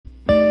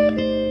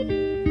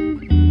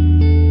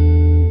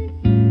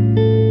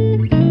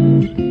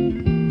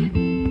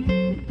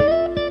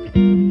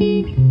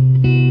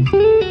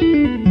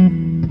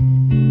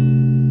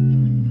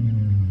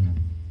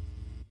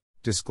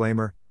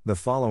Disclaimer: the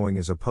following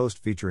is a post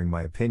featuring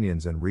my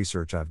opinions and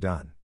research I've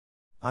done.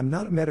 I'm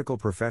not a medical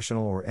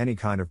professional or any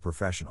kind of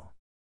professional.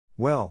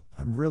 Well,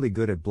 I'm really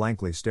good at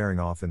blankly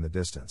staring off in the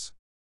distance.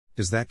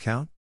 Does that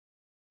count?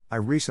 I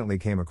recently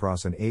came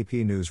across an AP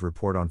News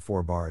report on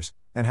 4 bars,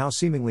 and how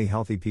seemingly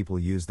healthy people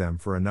use them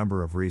for a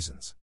number of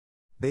reasons.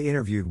 They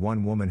interviewed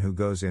one woman who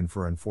goes in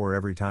for an 4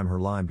 every time her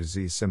Lyme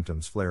disease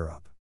symptoms flare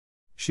up.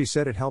 She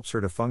said it helps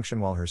her to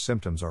function while her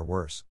symptoms are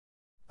worse.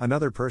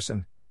 Another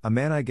person, a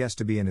man I guess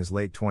to be in his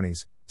late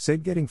 20s,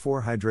 said getting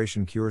 4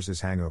 hydration cures his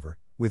hangover.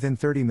 Within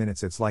 30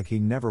 minutes it's like he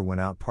never went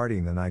out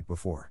partying the night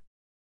before.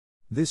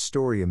 This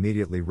story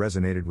immediately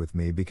resonated with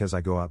me because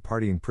I go out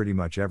partying pretty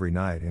much every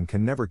night and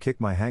can never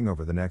kick my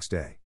hangover the next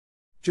day.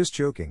 Just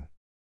joking.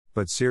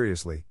 But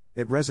seriously,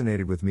 it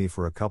resonated with me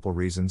for a couple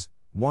reasons.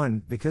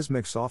 1, because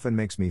mix often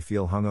makes me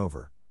feel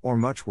hungover, or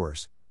much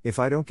worse, if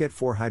I don't get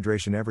 4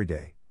 hydration every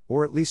day,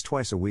 or at least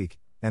twice a week,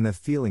 and the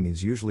feeling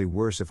is usually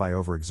worse if I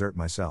overexert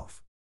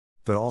myself.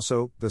 But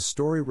also, the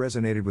story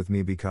resonated with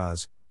me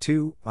because,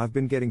 2, I've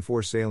been getting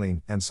 4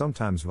 saline, and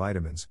sometimes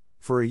vitamins,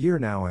 for a year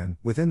now, and,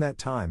 within that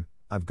time,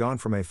 I've gone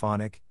from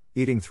aphonic,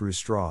 eating through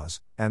straws,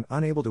 and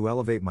unable to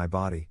elevate my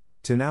body,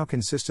 to now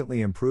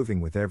consistently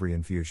improving with every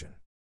infusion.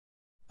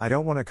 I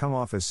don't want to come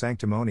off as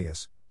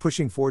sanctimonious,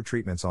 pushing 4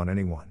 treatments on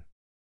anyone.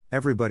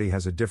 Everybody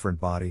has a different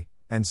body,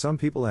 and some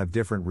people have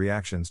different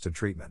reactions to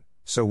treatment,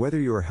 so whether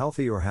you are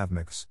healthy or have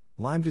mix,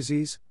 Lyme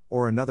disease,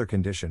 or another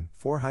condition,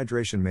 4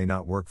 hydration may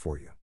not work for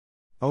you.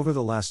 Over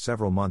the last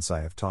several months I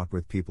have talked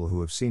with people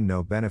who have seen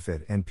no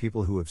benefit and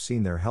people who have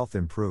seen their health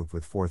improve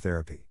with 4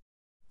 therapy.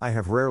 I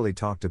have rarely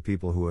talked to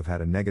people who have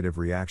had a negative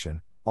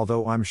reaction,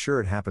 although I'm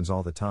sure it happens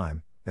all the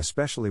time,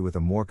 especially with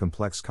a more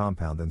complex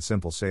compound than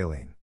simple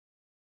saline.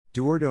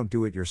 Do or don't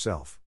do it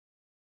yourself.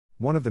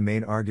 One of the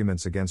main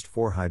arguments against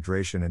 4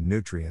 hydration and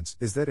nutrients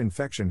is that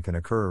infection can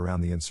occur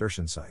around the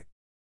insertion site.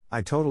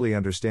 I totally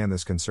understand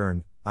this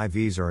concern.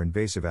 IVs are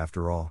invasive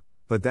after all,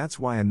 but that's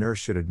why a nurse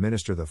should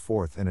administer the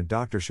 4th and a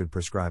doctor should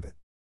prescribe it.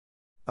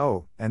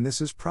 Oh, and this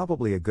is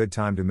probably a good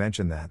time to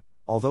mention that,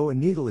 although a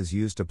needle is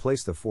used to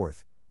place the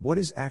 4th, what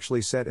is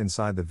actually set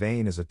inside the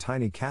vein is a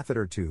tiny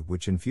catheter tube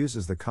which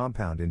infuses the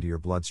compound into your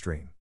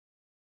bloodstream.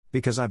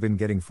 Because I've been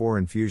getting 4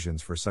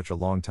 infusions for such a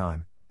long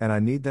time, and I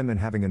need them, and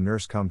having a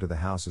nurse come to the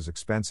house is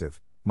expensive,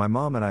 my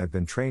mom and I have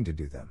been trained to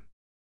do them.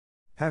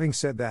 Having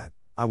said that,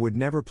 I would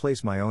never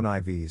place my own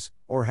IVs,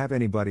 or have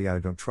anybody I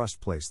don't trust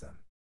place them.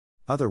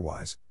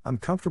 Otherwise, I'm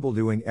comfortable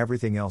doing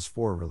everything else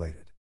 4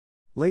 related.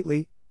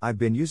 Lately, I've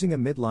been using a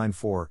midline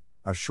 4,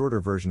 a shorter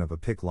version of a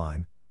PICC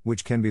line,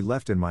 which can be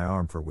left in my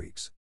arm for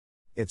weeks.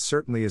 It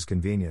certainly is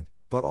convenient,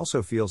 but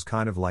also feels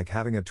kind of like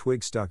having a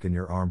twig stuck in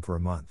your arm for a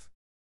month.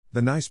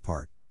 The nice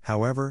part,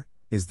 however,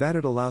 is that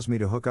it allows me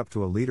to hook up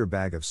to a liter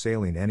bag of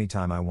saline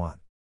anytime I want.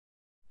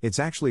 It's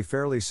actually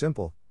fairly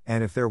simple,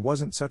 and if there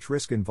wasn't such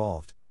risk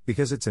involved,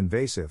 because it's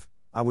invasive,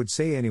 I would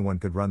say anyone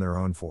could run their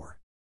own 4.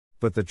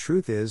 But the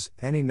truth is,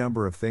 any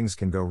number of things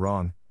can go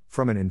wrong,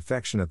 from an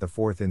infection at the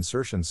 4th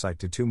insertion site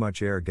to too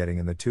much air getting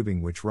in the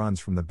tubing which runs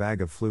from the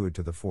bag of fluid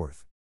to the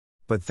 4th.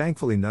 But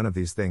thankfully none of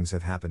these things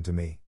have happened to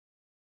me.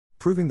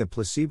 Proving the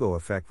placebo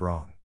effect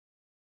wrong.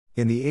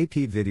 In the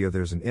AP video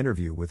there's an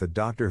interview with a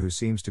doctor who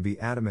seems to be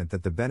adamant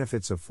that the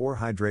benefits of 4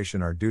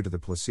 hydration are due to the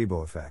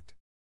placebo effect.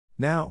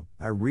 Now,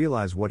 I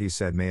realize what he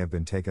said may have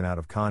been taken out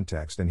of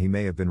context and he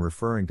may have been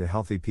referring to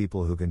healthy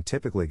people who can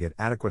typically get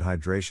adequate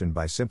hydration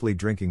by simply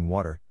drinking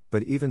water,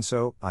 but even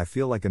so, I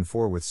feel like an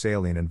 4 with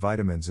saline and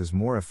vitamins is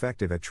more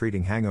effective at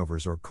treating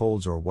hangovers or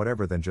colds or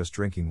whatever than just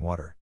drinking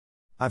water.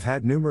 I've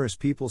had numerous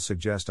people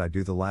suggest I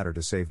do the latter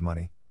to save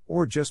money,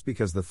 or just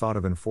because the thought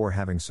of an 4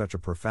 having such a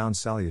profound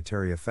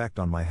salutary effect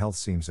on my health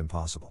seems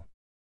impossible.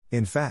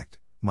 In fact,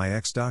 my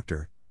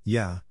ex-doctor,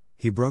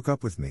 he broke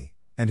up with me,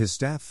 and his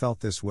staff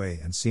felt this way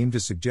and seemed to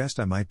suggest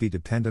I might be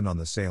dependent on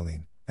the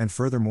saline, and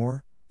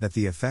furthermore, that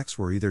the effects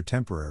were either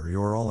temporary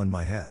or all in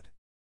my head.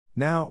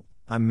 Now,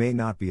 I may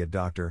not be a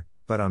doctor,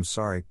 but I'm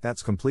sorry,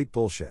 that's complete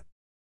bullshit.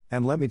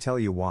 And let me tell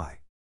you why.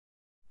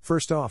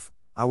 First off,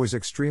 I was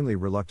extremely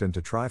reluctant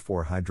to try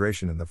 4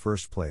 hydration in the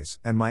first place,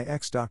 and my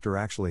ex-doctor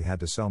actually had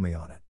to sell me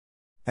on it.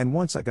 And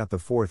once I got the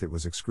 4th it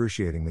was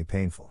excruciatingly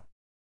painful.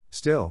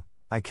 Still,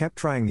 I kept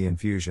trying the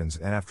infusions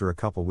and after a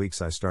couple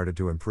weeks I started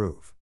to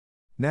improve.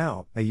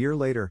 Now, a year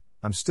later,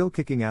 I'm still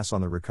kicking ass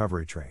on the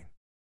recovery train.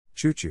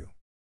 Choo-choo.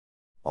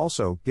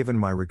 Also, given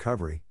my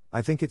recovery,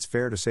 I think it's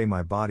fair to say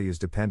my body is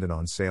dependent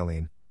on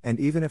saline, and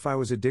even if I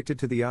was addicted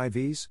to the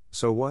IVs,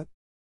 so what?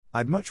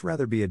 I'd much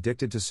rather be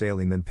addicted to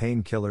saline than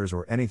painkillers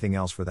or anything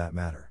else for that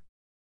matter.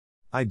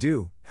 I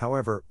do,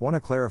 however, want to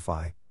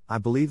clarify, I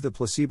believe the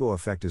placebo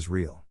effect is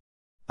real.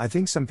 I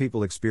think some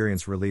people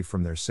experience relief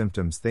from their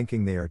symptoms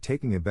thinking they are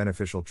taking a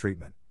beneficial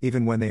treatment,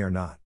 even when they are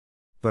not.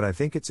 But I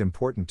think it's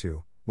important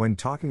to, when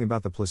talking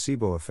about the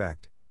placebo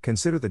effect,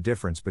 consider the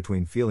difference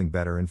between feeling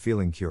better and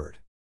feeling cured.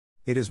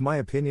 It is my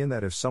opinion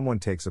that if someone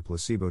takes a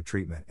placebo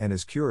treatment and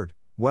is cured,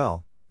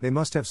 well, they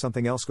must have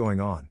something else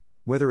going on,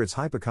 whether it's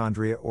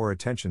hypochondria or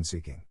attention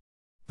seeking.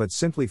 But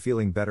simply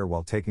feeling better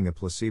while taking a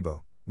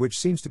placebo, which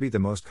seems to be the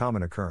most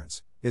common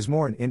occurrence, is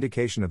more an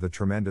indication of the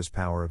tremendous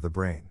power of the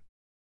brain.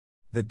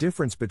 The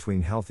difference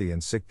between healthy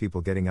and sick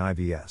people getting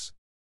IBS.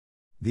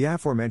 The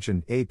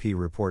aforementioned AP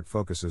report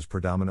focuses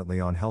predominantly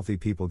on healthy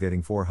people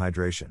getting poor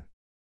hydration.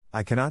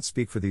 I cannot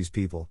speak for these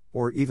people,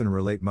 or even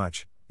relate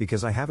much,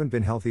 because I haven't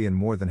been healthy in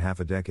more than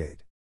half a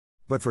decade.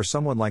 But for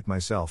someone like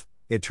myself,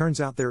 it turns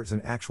out there is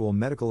an actual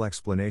medical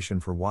explanation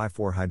for why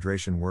poor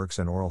hydration works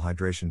and oral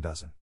hydration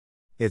doesn't.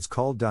 It's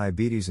called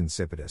diabetes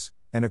insipidus,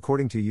 and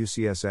according to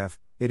UCSF,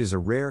 it is a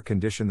rare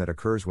condition that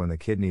occurs when the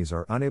kidneys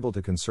are unable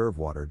to conserve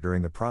water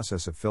during the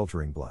process of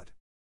filtering blood.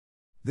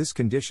 This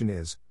condition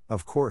is,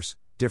 of course,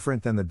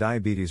 different than the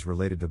diabetes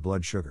related to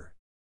blood sugar.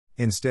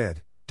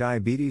 Instead,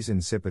 diabetes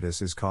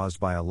insipidus is caused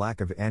by a lack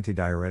of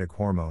antidiuretic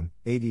hormone,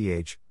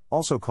 ADH,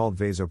 also called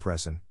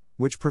vasopressin,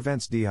 which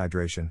prevents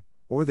dehydration,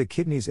 or the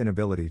kidney's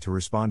inability to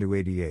respond to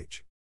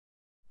ADH.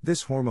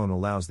 This hormone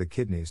allows the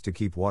kidneys to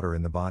keep water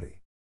in the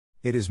body.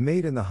 It is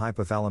made in the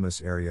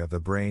hypothalamus area of the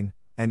brain,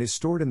 and is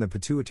stored in the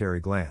pituitary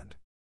gland.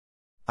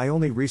 I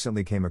only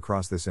recently came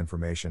across this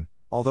information,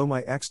 although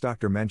my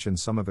ex-doctor mentioned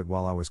some of it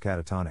while I was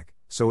catatonic,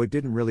 so it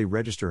didn't really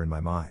register in my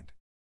mind.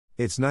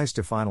 It's nice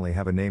to finally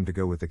have a name to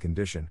go with the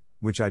condition,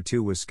 which I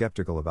too was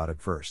skeptical about at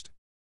first.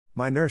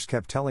 My nurse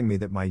kept telling me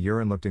that my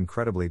urine looked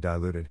incredibly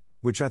diluted,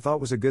 which I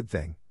thought was a good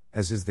thing,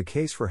 as is the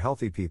case for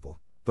healthy people,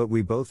 but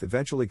we both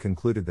eventually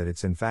concluded that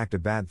it's in fact a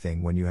bad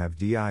thing when you have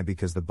DI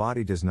because the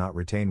body does not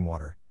retain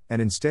water,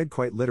 and instead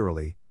quite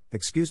literally,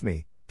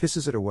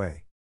 pisses it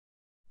away.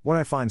 What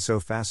I find so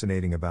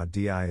fascinating about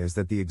DI is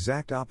that the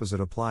exact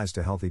opposite applies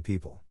to healthy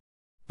people.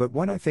 But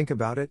when I think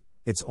about it,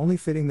 it's only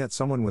fitting that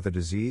someone with a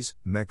disease,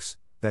 mix,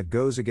 that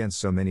goes against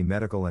so many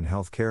medical and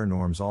health care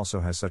norms also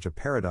has such a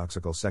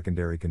paradoxical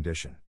secondary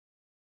condition.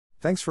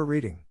 Thanks for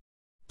reading.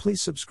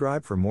 Please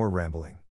subscribe for more rambling.